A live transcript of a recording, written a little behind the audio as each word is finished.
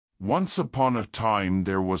Once upon a time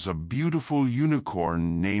there was a beautiful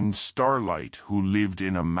unicorn named Starlight who lived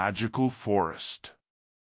in a magical forest.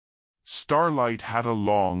 Starlight had a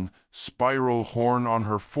long, spiral horn on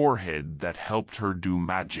her forehead that helped her do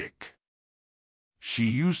magic. She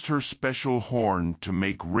used her special horn to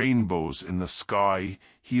make rainbows in the sky,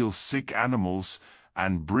 heal sick animals,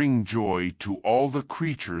 and bring joy to all the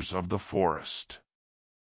creatures of the forest.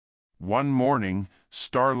 One morning,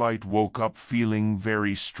 Starlight woke up feeling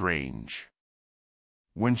very strange.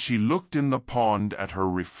 When she looked in the pond at her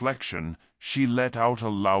reflection, she let out a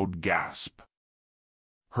loud gasp.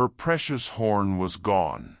 Her precious horn was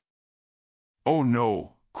gone. "Oh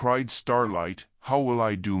no," cried Starlight, "how will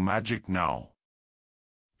I do magic now?"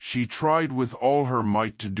 She tried with all her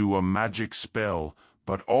might to do a magic spell,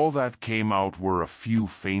 but all that came out were a few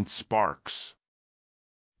faint sparks.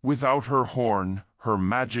 Without her horn, her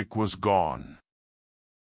magic was gone.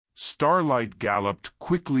 Starlight galloped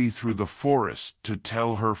quickly through the forest to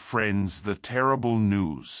tell her friends the terrible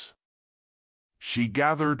news. She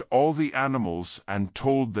gathered all the animals and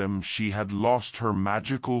told them she had lost her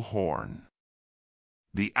magical horn.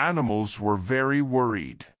 The animals were very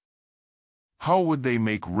worried. How would they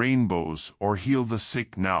make rainbows or heal the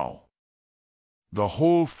sick now? The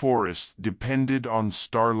whole forest depended on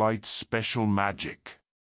Starlight's special magic.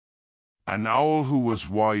 An owl who was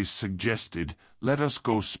wise suggested, "Let us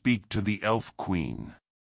go speak to the elf queen.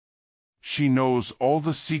 She knows all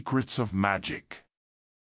the secrets of magic."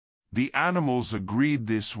 The animals agreed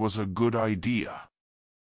this was a good idea.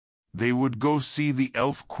 They would go see the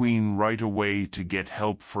elf queen right away to get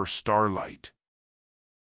help for Starlight.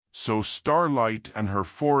 So Starlight and her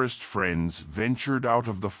forest friends ventured out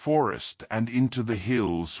of the forest and into the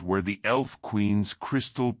hills where the elf queen's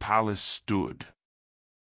crystal palace stood.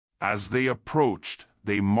 As they approached,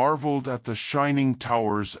 they marveled at the shining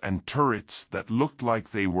towers and turrets that looked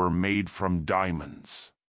like they were made from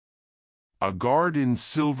diamonds. A guard in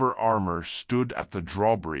silver armor stood at the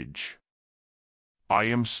drawbridge. "I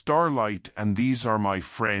am Starlight and these are my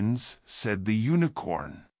friends," said the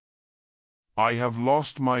unicorn. "I have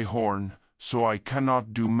lost my horn, so I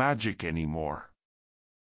cannot do magic anymore.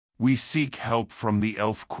 We seek help from the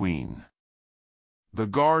elf queen." The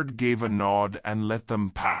guard gave a nod and let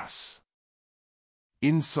them pass.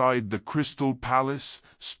 Inside the crystal palace,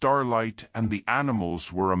 Starlight and the animals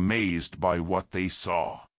were amazed by what they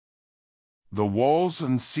saw. The walls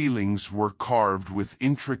and ceilings were carved with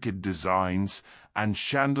intricate designs, and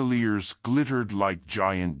chandeliers glittered like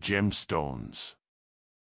giant gemstones.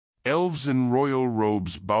 Elves in royal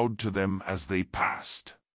robes bowed to them as they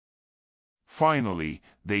passed. Finally,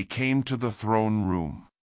 they came to the throne room.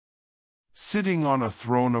 Sitting on a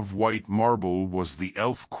throne of white marble was the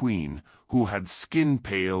elf queen, who had skin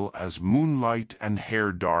pale as moonlight and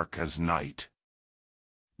hair dark as night.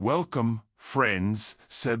 "Welcome, friends,"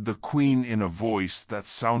 said the queen in a voice that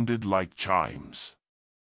sounded like chimes.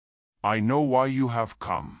 "I know why you have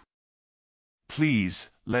come.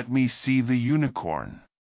 Please, let me see the unicorn."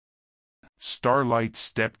 Starlight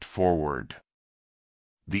stepped forward.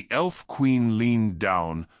 The elf queen leaned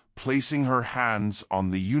down, placing her hands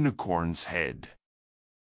on the unicorn's head.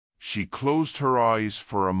 She closed her eyes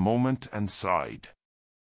for a moment and sighed.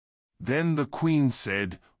 Then the queen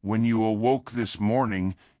said, "When you awoke this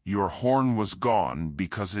morning, your horn was gone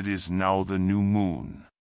because it is now the new moon.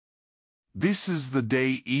 This is the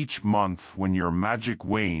day each month when your magic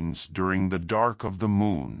wanes during the dark of the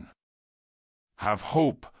moon. Have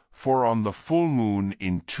hope, for on the full moon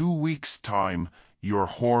in 2 weeks' time, your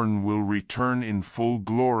horn will return in full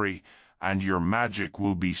glory, and your magic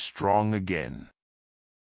will be strong again."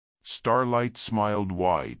 Starlight smiled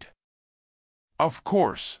wide. "Of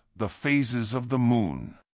course, the phases of the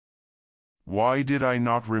moon. Why did I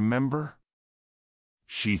not remember?"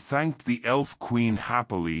 She thanked the elf queen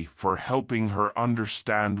happily for helping her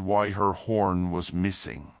understand why her horn was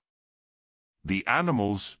missing. The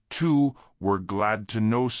animals, too, were glad to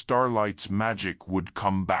know Starlight's magic would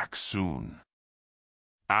come back soon.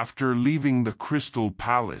 After leaving the Crystal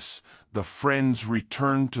Palace, the friends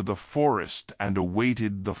returned to the forest and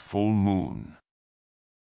awaited the full moon.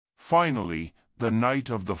 Finally, the night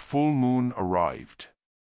of the full moon arrived.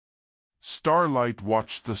 Starlight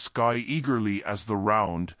watched the sky eagerly as the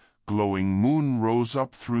round, glowing moon rose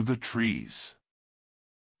up through the trees.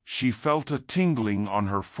 She felt a tingling on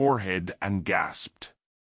her forehead and gasped.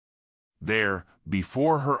 There,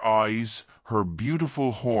 before her eyes, her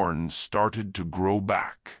beautiful horn started to grow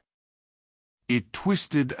back. It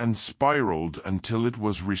twisted and spiraled until it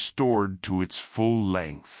was restored to its full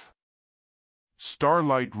length.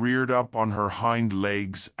 Starlight reared up on her hind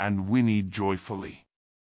legs and whinnied joyfully.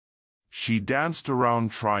 She danced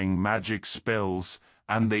around trying magic spells,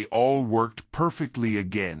 and they all worked perfectly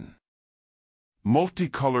again.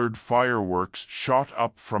 Multicolored fireworks shot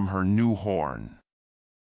up from her new horn.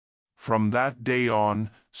 From that day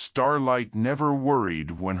on, Starlight never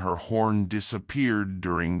worried when her horn disappeared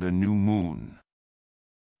during the new moon.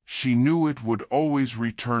 She knew it would always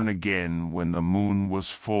return again when the moon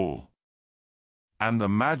was full. And the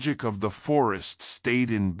magic of the forest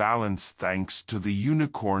stayed in balance thanks to the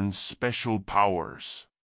unicorn's special powers.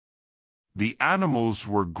 The animals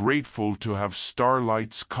were grateful to have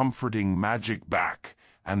Starlight's comforting magic back,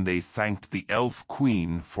 and they thanked the Elf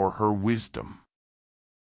Queen for her wisdom.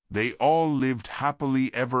 They all lived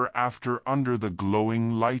happily ever after under the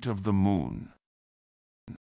glowing light of the moon.